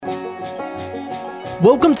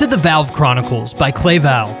Welcome to the Valve Chronicles by Clay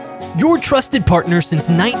Valve, your trusted partner since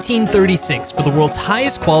 1936 for the world's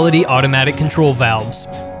highest quality automatic control valves.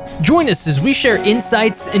 Join us as we share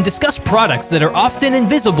insights and discuss products that are often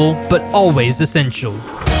invisible but always essential.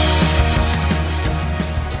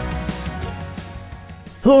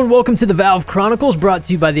 Hello and welcome to the Valve Chronicles, brought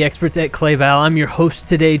to you by the experts at Clay Valve. I'm your host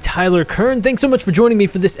today, Tyler Kern. Thanks so much for joining me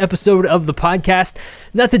for this episode of the podcast.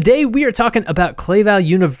 Now today we are talking about Clay Valve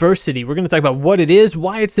University. We're going to talk about what it is,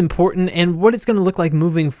 why it's important, and what it's going to look like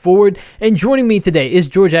moving forward. And joining me today is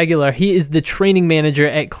George Aguilar. He is the training manager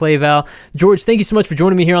at Clay Valve. George, thank you so much for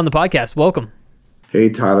joining me here on the podcast. Welcome. Hey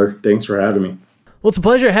Tyler, thanks for having me. Well, it's a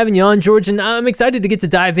pleasure having you on, George, and I'm excited to get to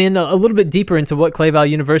dive in a little bit deeper into what Clay Valve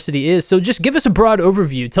University is. So just give us a broad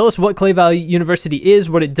overview. Tell us what Clay Valve University is,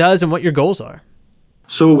 what it does, and what your goals are.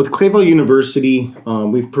 So with Clay Valve University,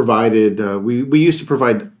 we've provided, we used to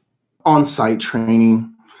provide on-site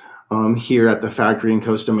training here at the factory in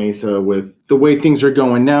Costa Mesa. With the way things are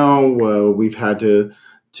going now, we've had to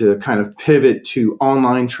kind of pivot to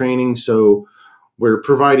online training. So we're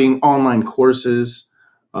providing online courses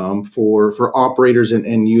for operators and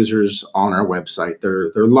end users on our website.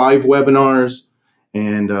 They're live webinars,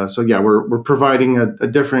 and we're providing a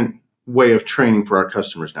different way of training for our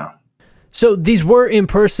customers now. So these were in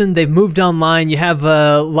person, they've moved online, you have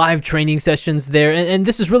live training sessions there, and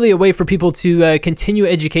this is really a way for people to continue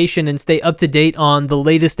education and stay up to date on the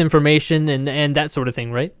latest information and that sort of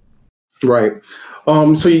thing, right? Right.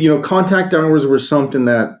 Contact hours were something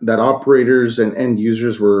that operators and end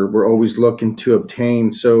users were always looking to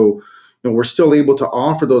obtain. So, we're still able to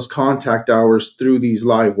offer those contact hours through these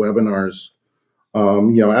live webinars.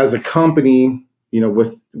 As a company,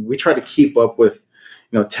 we try to keep up with,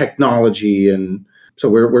 technology, and so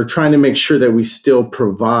we're trying to make sure that we still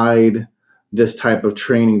provide this type of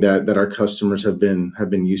training that our customers have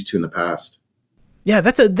been used to in the past. Yeah,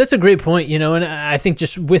 that's a great point, and I think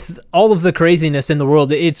just with all of the craziness in the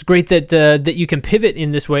world, it's great that you can pivot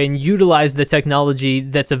in this way and utilize the technology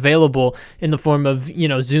that's available in the form of,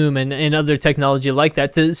 Zoom and other technology like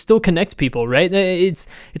that to still connect people, right? It's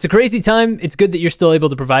a crazy time. It's good that you're still able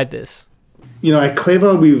to provide this. At Clay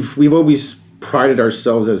Valve, we've always prided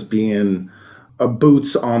ourselves as being a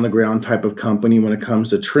boots on the ground type of company when it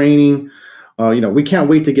comes to training. We can't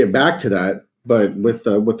wait to get back to that, but with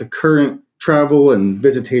the current travel and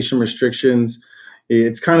visitation restrictions,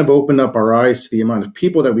 it's kind of opened up our eyes to the amount of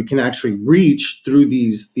people that we can actually reach through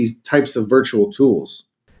these types of virtual tools.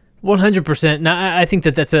 100%. Now, I think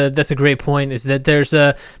that's a great point. Is that there's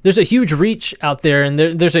a huge reach out there, and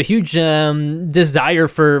there's a huge desire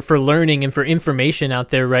for learning and for information out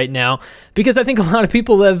there right now. Because I think a lot of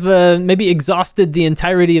people have maybe exhausted the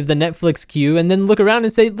entirety of the Netflix queue, and then look around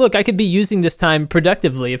and say, "Look, I could be using this time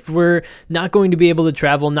productively. If we're not going to be able to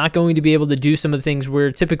travel, not going to be able to do some of the things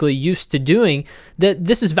we're typically used to doing, that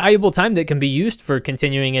this is valuable time that can be used for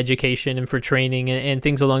continuing education and for training and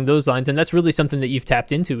things along those lines." And that's really something that you've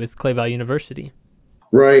tapped into with Clay Valve University.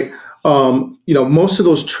 Right. Most of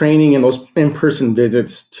those training and those in-person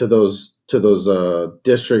visits to those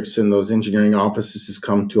districts and those engineering offices has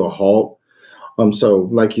come to a halt. So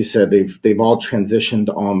like you said, they've all transitioned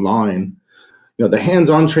online. The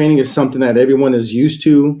hands-on training is something that everyone is used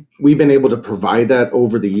to. We've been able to provide that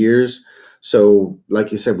over the years. So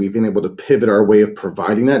like you said, we've been able to pivot our way of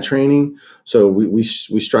providing that training. So we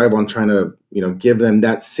strive on trying to, give them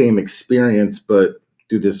that same experience, but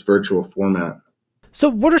through this virtual format. So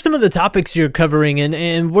what are some of the topics you're covering,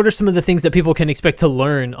 and what are some of the things that people can expect to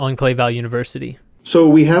learn on Clay Valve University? So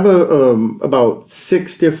we have about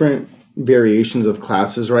 6 different variations of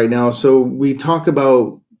classes right now. So we talk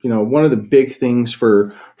about, one of the big things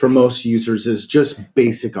for most users is just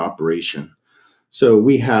basic operation. So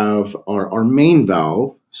we have our main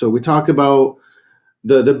valve. So we talk about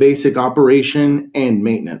the basic operation and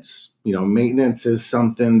maintenance. Maintenance is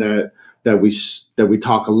something that we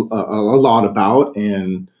talk a lot about,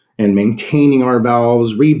 and maintaining our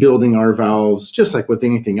valves, rebuilding our valves, just like with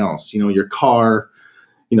anything else. Your car,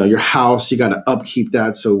 your house, you got to upkeep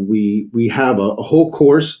that. So we have a whole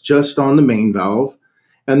course just on the main valve,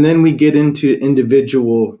 and then we get into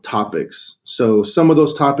individual topics. So some of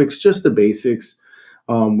those topics, just the basics.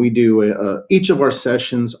 We do each of our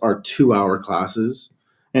sessions are 2-hour classes,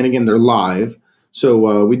 and again, they're live.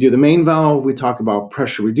 So we do the main valve. We talk about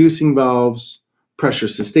pressure reducing valves, pressure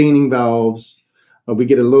sustaining valves. We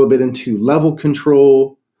get a little bit into level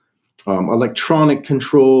control, electronic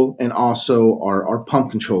control, and also our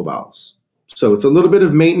pump control valves. So it's a little bit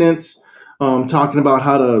of maintenance, talking about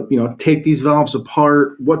how to take these valves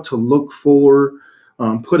apart, what to look for,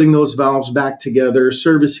 putting those valves back together,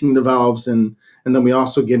 servicing the valves, and then we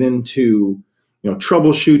also get into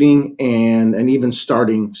troubleshooting and even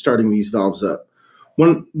starting these valves up.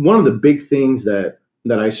 One of the big things that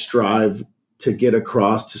I strive to get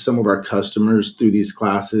across to some of our customers through these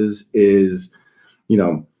classes is, you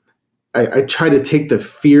know, I try to take the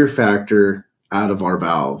fear factor out of our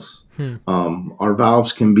valves. Our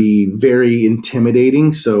valves can be very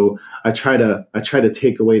intimidating, so I try to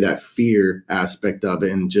take away that fear aspect of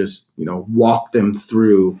it and just walk them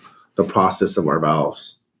through the process of our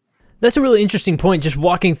valves. That's a really interesting point, just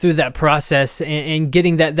walking through that process and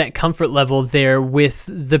getting that comfort level there with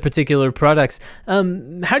the particular products.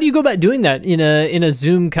 How do you go about doing that in a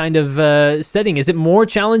Zoom kind of setting? Is it more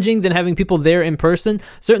challenging than having people there in person?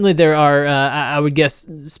 Certainly there are, I would guess,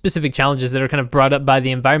 specific challenges that are kind of brought up by the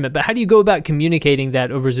environment, but how do you go about communicating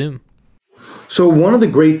that over Zoom? So one of the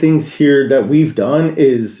great things here that we've done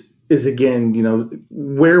is again,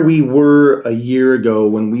 where we were a year ago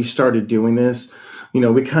when we started doing this.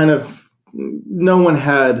 We kind of, no one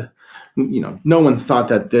thought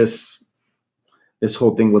that this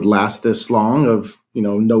whole thing would last this long of,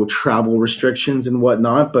 no travel restrictions and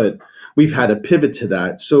whatnot, but we've had to pivot to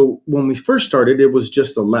that. So when we first started, it was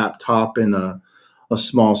just a laptop and a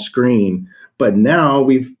small screen, but now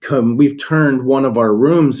we've turned one of our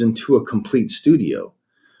rooms into a complete studio.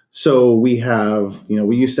 So we have,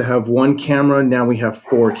 we used to have one camera, now we have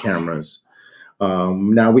 4 cameras.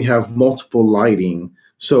 Now we have multiple lighting,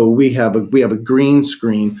 so we have a green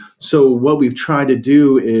screen. So what we've tried to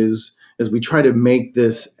do is we try to make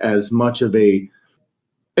this as much of an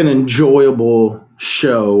enjoyable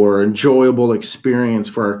show or enjoyable experience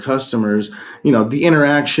for our customers. The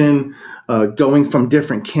interaction, going from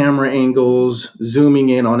different camera angles, zooming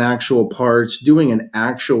in on actual parts, doing an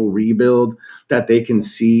actual rebuild that they can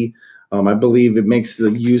see. I believe it makes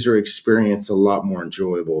the user experience a lot more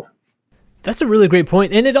enjoyable. That's a really great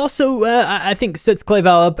point, and it also, I think, sets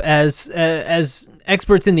Clayval up as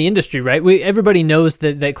experts in the industry, right? Everybody knows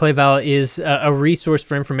that Clayval is a resource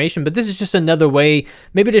for information, but this is just another way,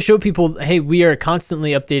 maybe to show people, hey, we are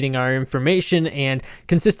constantly updating our information and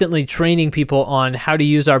consistently training people on how to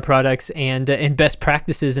use our products and best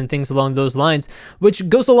practices and things along those lines, which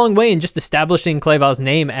goes a long way in just establishing Clayval's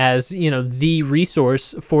name as the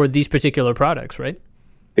resource for these particular products, right?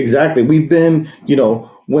 Exactly. We've been,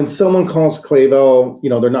 when someone calls Clayval,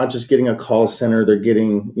 they're not just getting a call center, they're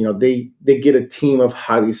getting, they get a team of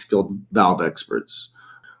highly skilled valve experts.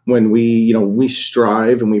 When we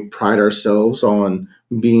strive and we pride ourselves on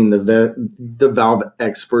being the valve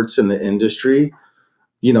experts in the industry,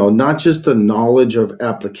 not just the knowledge of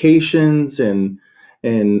applications and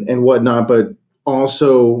whatnot, but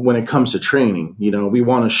also when it comes to training, we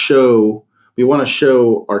want to show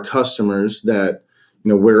our customers that,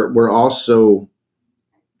 we're also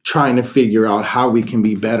trying to figure out how we can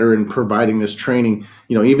be better in providing this training,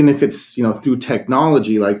 even if it's, through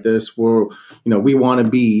technology like this, where, we want to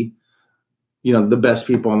be, the best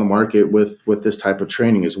people on the market with this type of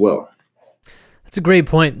training as well. That's a great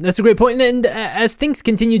point. And as things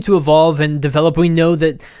continue to evolve and develop, we know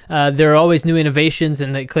that there are always new innovations,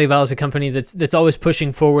 and that Clayval is a company that's always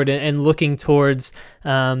pushing forward and looking towards,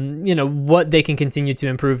 what they can continue to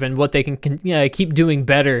improve and what they can keep doing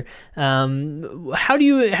better. How do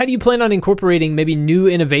you plan on incorporating maybe new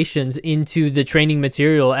innovations into the training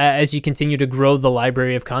material as you continue to grow the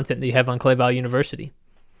library of content that you have on Clayval University?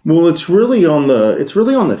 Well, it's really on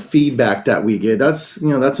the feedback that we get. That's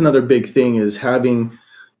another big thing, is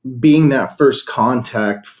being that first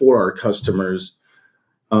contact for our customers,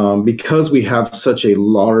 because we have such a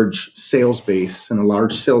large sales base and a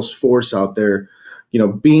large sales force out there.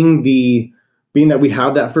 Being that we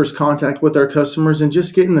have that first contact with our customers and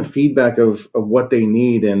just getting the feedback of what they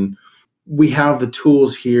need, and we have the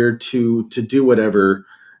tools here to do whatever.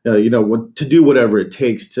 To do whatever it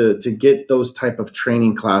takes to get those type of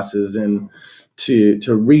training classes and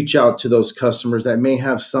to reach out to those customers that may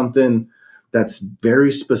have something that's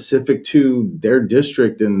very specific to their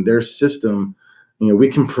district and their system. We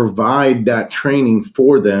can provide that training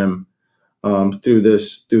for them through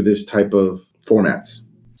this type of formats.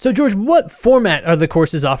 So, George, what format are the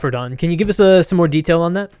courses offered on? Can you give us some more detail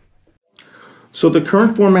on that? So the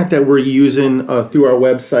current format that we're using through our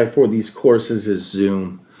website for these courses is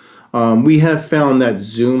Zoom. We have found that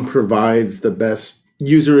Zoom provides the best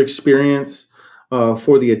user experience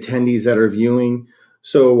for the attendees that are viewing.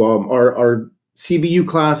 So our CVU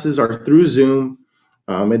classes are through Zoom.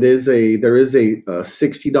 There is a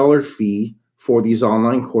 $60 fee for these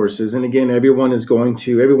online courses, and again, everyone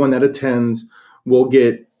that attends will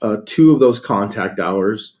get 2 of those contact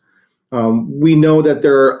hours. We know that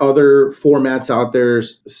there are other formats out there,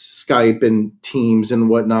 Skype and Teams and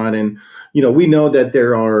whatnot, and we know that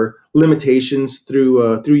there are limitations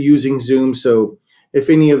through using Zoom. So if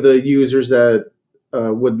any of the users that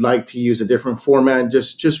would like to use a different format,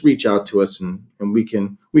 just reach out to us, and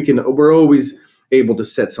we're always able to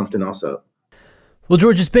set something else up. Well,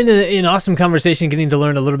 George, it's been an awesome conversation getting to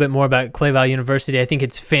learn a little bit more about Clay Valley University. I think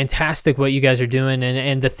it's fantastic what you guys are doing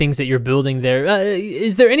and the things that you're building there.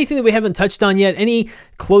 Is there anything that we haven't touched on yet? Any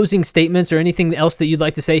closing statements or anything else that you'd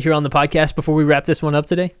like to say here on the podcast before we wrap this one up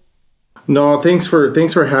today? No, thanks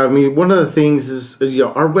for having me. One of the things is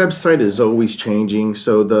our website is always changing.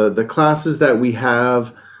 So the classes that we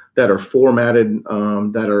have that are formatted,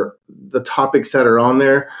 that are the topics that are on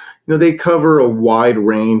there, they cover a wide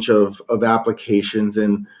range of applications,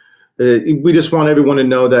 and we just want everyone to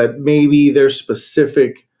know that maybe their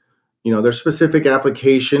specific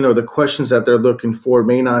application or the questions that they're looking for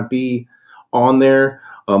may not be on there.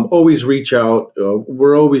 Always reach out.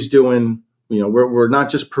 We're always doing. We're not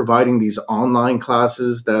just providing these online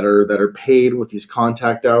classes that are paid with these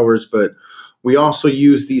contact hours, but we also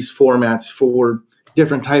use these formats for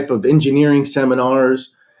different type of engineering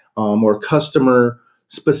seminars or customer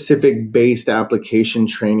specific based application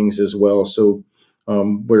trainings as well. So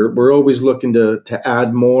we're always looking to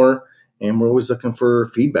add more, and we're always looking for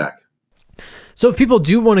feedback. So if people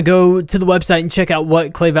do want to go to the website and check out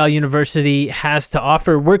what Clay Valley University has to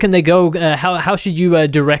offer, where can they go? How should you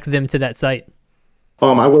direct them to that site?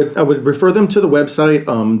 I would refer them to the website.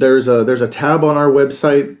 There's a tab on our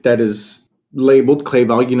website that is labeled Clay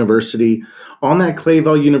Valley University. On that Clay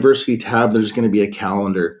Valley University tab, there's going to be a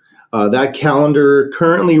calendar. That calendar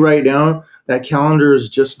currently right now, that calendar is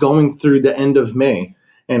just going through the end of May.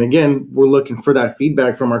 And again, we're looking for that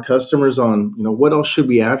feedback from our customers on, what else should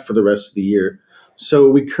we add for the rest of the year. So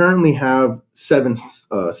we currently have seven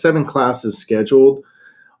classes scheduled.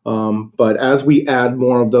 But as we add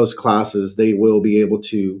more of those classes, they will be able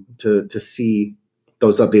to see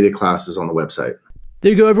those updated classes on the website. There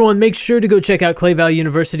you go, everyone. Make sure to go check out Clay Valley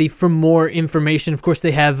University for more information. Of course,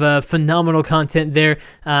 they have phenomenal content there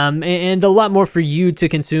and a lot more for you to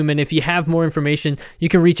consume. And if you have more information, you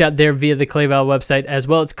can reach out there via the Clay Valley website as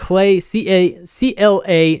well. It's Clay, CLA-VAL.com.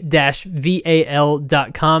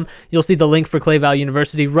 You'll see the link for Clay Valley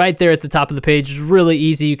University right there at the top of the page. It's really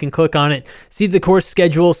easy. You can click on it, see the course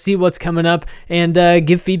schedule, see what's coming up, and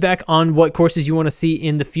give feedback on what courses you want to see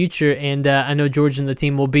in the future. And I know George and the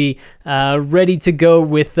team will be ready to go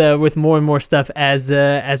with more and more stuff as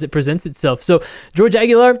it presents itself. So, George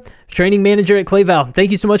Aguilar, training manager at Clay Val,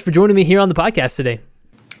 thank you so much for joining me here on the podcast today.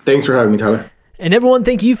 Thanks for having me, Tyler. And everyone,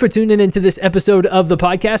 thank you for tuning into this episode of the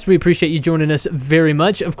podcast. We appreciate you joining us very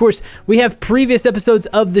much. Of course, we have previous episodes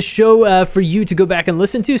of the show for you to go back and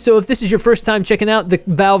listen to. So if this is your first time checking out the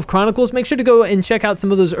Valve Chronicles, make sure to go and check out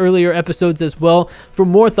some of those earlier episodes as well for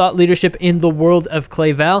more thought leadership in the world of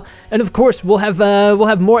Clay Val. And of course, we'll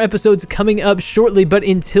have more episodes coming up shortly. But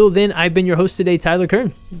until then, I've been your host today, Tyler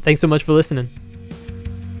Kern. Thanks so much for listening.